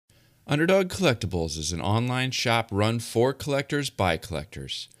Underdog Collectibles is an online shop run for collectors by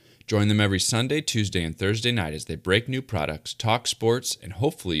collectors. Join them every Sunday, Tuesday, and Thursday night as they break new products, talk sports, and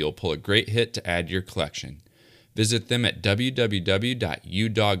hopefully you'll pull a great hit to add to your collection. Visit them at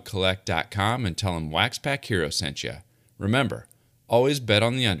www.udogcollect.com and tell them Waxpack Hero sent you. Remember, always bet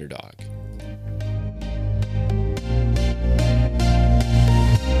on the underdog.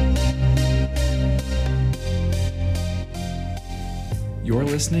 You're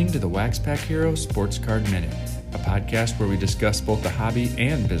listening to the Waxpack Hero Sports Card Minute, a podcast where we discuss both the hobby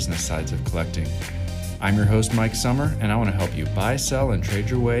and business sides of collecting. I'm your host, Mike Summer, and I want to help you buy, sell, and trade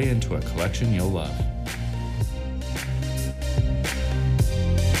your way into a collection you'll love.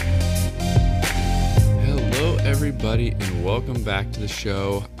 Hello, everybody, and welcome back to the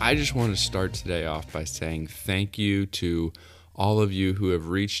show. I just want to start today off by saying thank you to all of you who have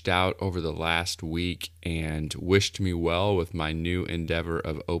reached out over the last week and wished me well with my new endeavor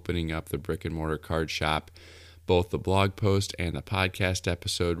of opening up the brick and mortar card shop. Both the blog post and the podcast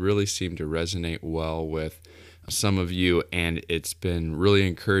episode really seem to resonate well with some of you, and it's been really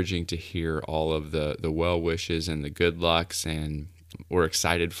encouraging to hear all of the well wishes and the good lucks, and we're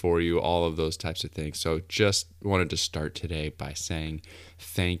excited for you, all of those types of things. So just wanted to start today by saying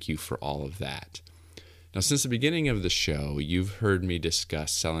thank you for all of that. Now, since the beginning of the show, you've heard me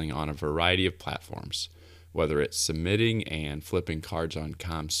discuss selling on a variety of platforms, whether it's submitting and flipping cards on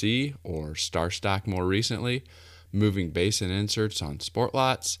COMC or StarStock more recently, moving base and inserts on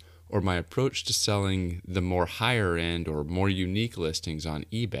Sportlots, or my approach to selling the more higher end or more unique listings on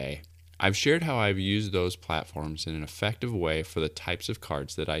eBay. I've shared how I've used those platforms in an effective way for the types of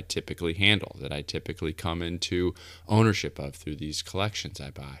cards that I typically handle, that I typically come into ownership of through these collections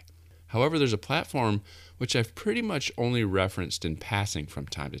I buy. However, there's a platform which I've pretty much only referenced in passing from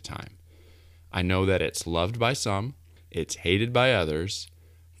time to time. I know that it's loved by some, it's hated by others,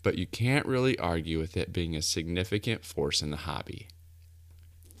 but you can't really argue with it being a significant force in the hobby.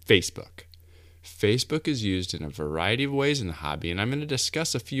 Facebook. Facebook is used in a variety of ways in the hobby, and I'm going to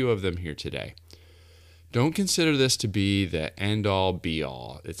discuss a few of them here today. Don't consider this to be the end-all,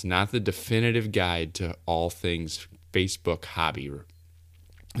 be-all. It's not the definitive guide to all things Facebook hobby.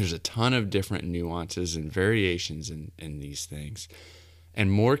 There's a ton of different nuances and variations in these things,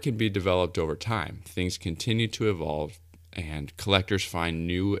 and more can be developed over time. Things continue to evolve, and collectors find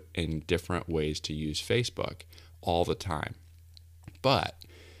new and different ways to use Facebook all the time. But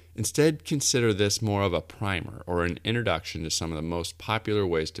instead, consider this more of a primer or an introduction to some of the most popular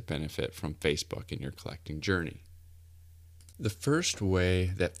ways to benefit from Facebook in your collecting journey. The first way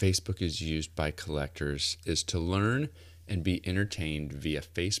that Facebook is used by collectors is to learn and be entertained via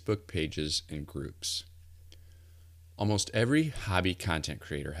Facebook pages and groups. Almost every hobby content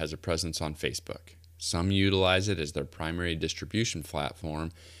creator has a presence on Facebook. Some utilize it as their primary distribution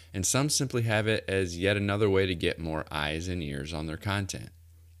platform, and some simply have it as yet another way to get more eyes and ears on their content.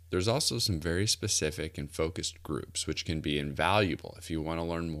 There's also some very specific and focused groups which can be invaluable if you want to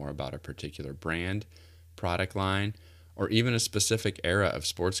learn more about a particular brand, product line, or even a specific era of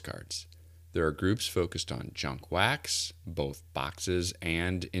sports cards. There are groups focused on junk wax, both boxes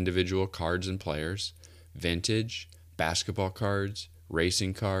and individual cards and players, vintage, basketball cards,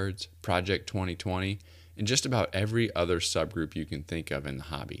 racing cards, Project 2020, and just about every other subgroup you can think of in the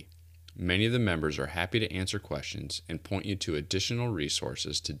hobby. Many of the members are happy to answer questions and point you to additional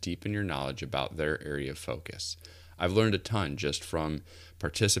resources to deepen your knowledge about their area of focus. I've learned a ton just from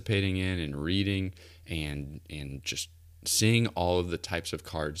participating in and reading and just seeing all of the types of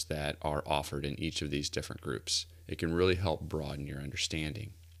cards that are offered in each of these different groups. It can really help broaden your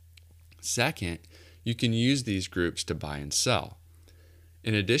understanding. Second, you can use these groups to buy and sell.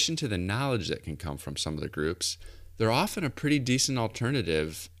 In addition to the knowledge that can come from some of the groups, they're often a pretty decent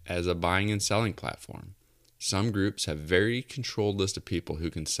alternative as a buying and selling platform. Some groups have very controlled list of people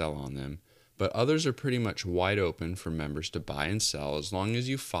who can sell on them, but others are pretty much wide open for members to buy and sell as long as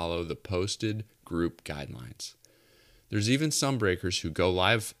you follow the posted group guidelines. There's even some breakers who go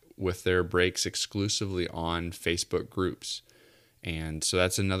live with their breaks exclusively on Facebook groups. And so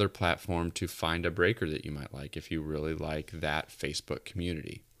that's another platform to find a breaker that you might like if you really like that Facebook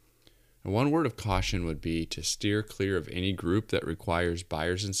community. And one word of caution would be to steer clear of any group that requires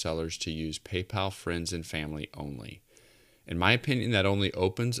buyers and sellers to use PayPal friends and family only. In my opinion, that only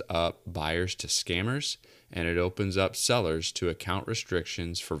opens up buyers to scammers, and it opens up sellers to account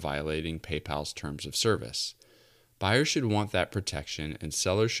restrictions for violating PayPal's terms of service. Buyers should want that protection, and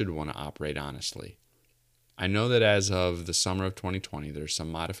sellers should want to operate honestly. I know that as of the summer of 2020, there's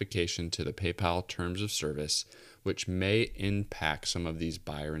some modification to the PayPal terms of service, which may impact some of these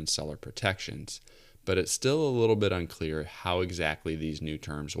buyer and seller protections. but it's still a little bit unclear how exactly these new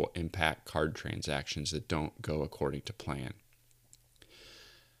terms will impact card transactions that don't go according to plan.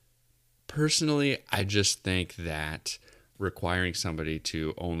 Personally, I just think that requiring somebody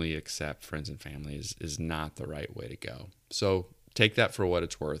to only accept friends and family is not the right way to go. So take that for what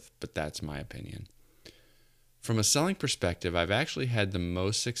it's worth, but that's my opinion. From a selling perspective, I've actually had the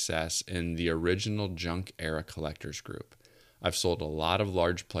most success in the original junk era collectors group. I've sold a lot of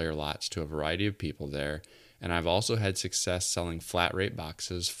large player lots to a variety of people there, and I've also had success selling flat rate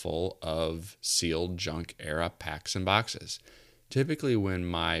boxes full of sealed junk era packs and boxes. Typically, when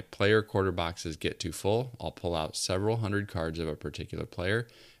my player quarter boxes get too full, I'll pull out several hundred cards of a particular player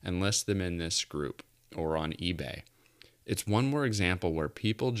and list them in this group or on eBay. It's one more example where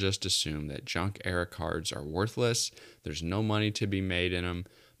people just assume that junk era cards are worthless, there's no money to be made in them,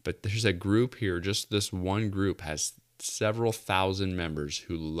 but there's a group here, just this one group has several thousand members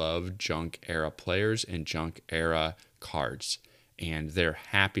who love junk era players and junk era cards, and they're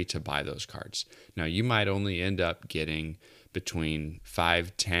happy to buy those cards. Now, you might only end up getting between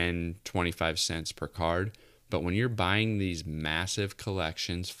 5, 10, 25 cents per card, but when you're buying these massive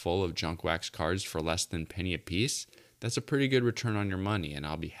collections full of junk wax cards for less than a penny a piece, that's a pretty good return on your money, and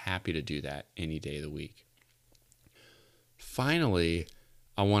I'll be happy to do that any day of the week. Finally,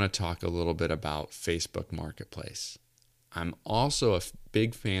 I want to talk a little bit about Facebook Marketplace. I'm also a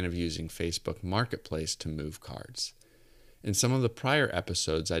big fan of using Facebook Marketplace to move cards. In some of the prior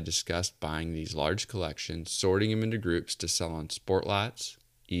episodes, I discussed buying these large collections, sorting them into groups to sell on Sportlots,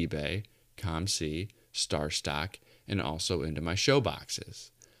 eBay, ComC, StarStock, and also into my show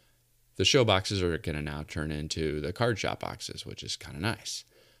boxes. The show boxes are going to now turn into the card shop boxes, which is kind of nice.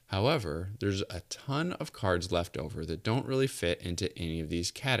 However, there's a ton of cards left over that don't really fit into any of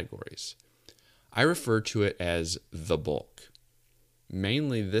these categories. I refer to it as the bulk.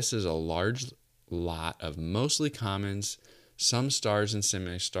 Mainly, this is a large lot of mostly commons. Some stars and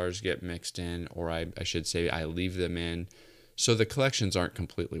semi-stars get mixed in, or I should say I leave them in. So the collections aren't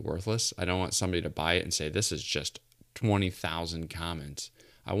completely worthless. I don't want somebody to buy it and say, this is just 20,000 commons.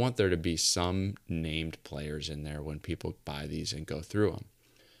 I want there to be some named players in there when people buy these and go through them.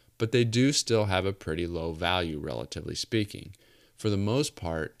 But they do still have a pretty low value, relatively speaking. For the most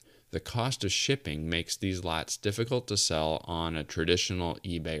part, the cost of shipping makes these lots difficult to sell on a traditional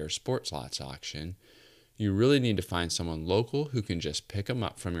eBay or sports lots auction. You really need to find someone local who can just pick them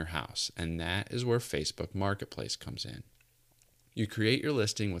up from your house, and that is where Facebook Marketplace comes in. You create your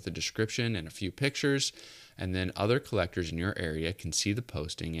listing with a description and a few pictures, and then other collectors in your area can see the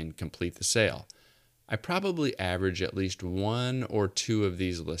posting and complete the sale. I probably average at least 1 or 2 of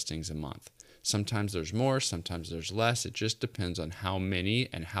these listings a month. Sometimes there's more, sometimes there's less. It just depends on how many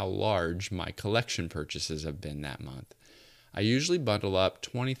and how large my collection purchases have been that month. I usually bundle up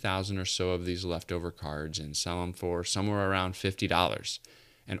 20,000 or so of these leftover cards and sell them for somewhere around $50.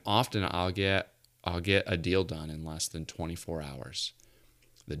 And often I'll get a deal done in less than 24 hours.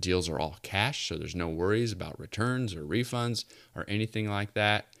 The deals are all cash, so there's no worries about returns or refunds or anything like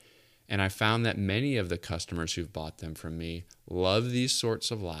that. And I found that many of the customers who've bought them from me love these sorts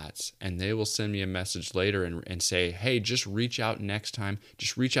of lots, and they will send me a message later and say, hey, just reach out next time.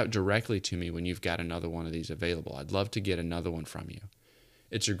 Just reach out directly to me when you've got another one of these available. I'd love to get another one from you.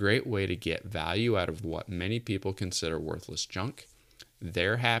 It's a great way to get value out of what many people consider worthless junk.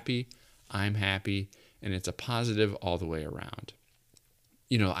 They're happy, I'm happy, and it's a positive all the way around.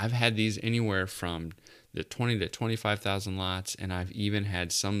 You know, I've had these anywhere from the 20 to 25,000 lots, and I've even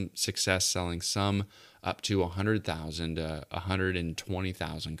had some success selling some up to 100,000 to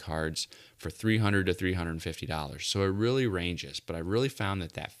 120,000 cards for $300 to $350. So it really ranges, but I really found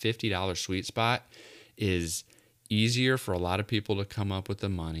that $50 sweet spot is easier for a lot of people to come up with the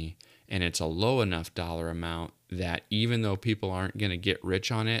money, and it's a low enough dollar amount that even though people aren't going to get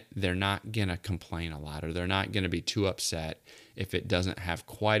rich on it, they're not going to complain a lot, or they're not going to be too upset if it doesn't have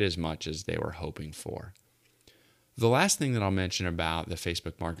quite as much as they were hoping for. The last thing that I'll mention about the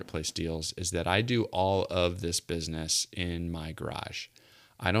Facebook Marketplace deals is that I do all of this business in my garage.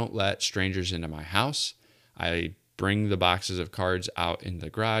 I don't let strangers into my house. I bring the boxes of cards out in the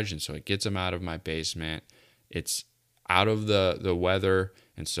garage, and so it gets them out of my basement. It's out of the weather,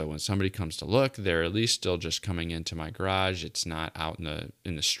 and so when somebody comes to look, they're at least still just coming into my garage. It's not out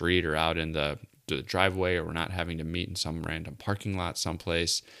in the street or out in the driveway, or we're not having to meet in some random parking lot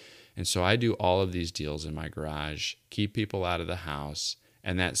someplace. And so I do all of these deals in my garage, keep people out of the house,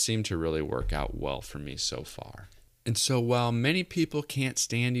 and that seemed to really work out well for me so far. And so while many people can't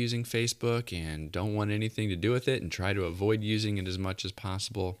stand using Facebook and don't want anything to do with it and try to avoid using it as much as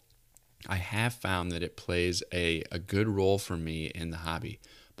possible, I have found that it plays a good role for me in the hobby.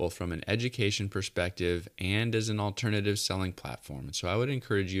 both from an education perspective and as an alternative selling platform. And so I would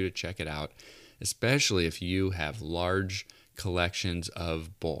encourage you to check it out, especially if you have large collections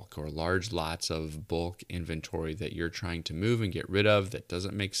of bulk or large lots of bulk inventory that you're trying to move and get rid of that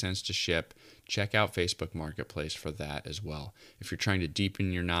doesn't make sense to ship. Check out Facebook Marketplace for that as well. If you're trying to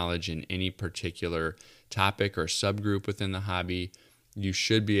deepen your knowledge in any particular topic or subgroup within the hobby, you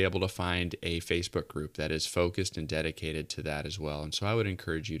should be able to find a Facebook group that is focused and dedicated to that as well. And so I would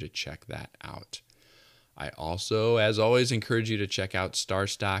encourage you to check that out. I also, as always, encourage you to check out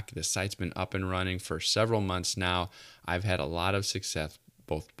StarStock. The site's been up and running for several months now. I've had a lot of success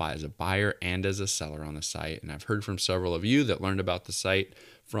both as a buyer and as a seller on the site. And I've heard from several of you that learned about the site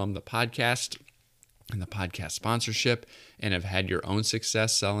from the podcast and the podcast sponsorship and have had your own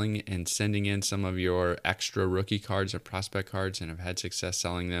success selling and sending in some of your extra rookie cards or prospect cards and have had success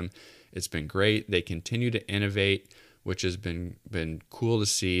selling them. It's been great. They continue to innovate, which has been cool to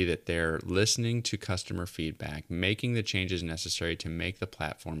see that they're listening to customer feedback, making the changes necessary to make the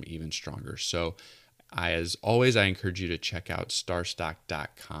platform even stronger. So as always, I encourage you to check out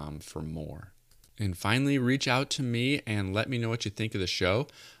starstock.com for more. And finally, reach out to me and let me know what you think of the show.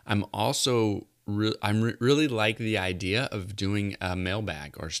 I'm also really like the idea of doing a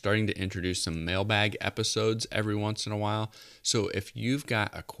mailbag or starting to introduce some mailbag episodes every once in a while. So if you've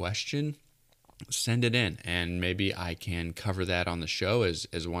got a question, send it in and maybe I can cover that on the show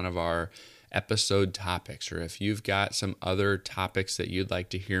as one of our episode topics. Or if you've got some other topics that you'd like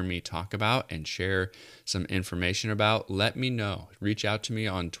to hear me talk about and share some information about, let me know. Reach out to me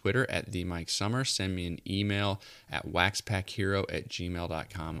on Twitter at @TheMikeSummer. Send me an email at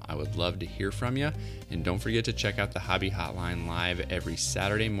waxpackhero@gmail.com. I would love to hear from you. And don't forget to check out the Hobby Hotline live every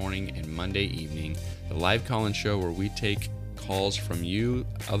Saturday morning and Monday evening, the live call-in show where we take calls from you,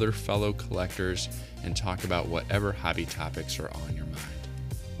 other fellow collectors, and talk about whatever hobby topics are on your mind.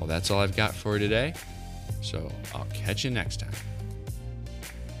 Well, that's all I've got for today, so I'll catch you next time.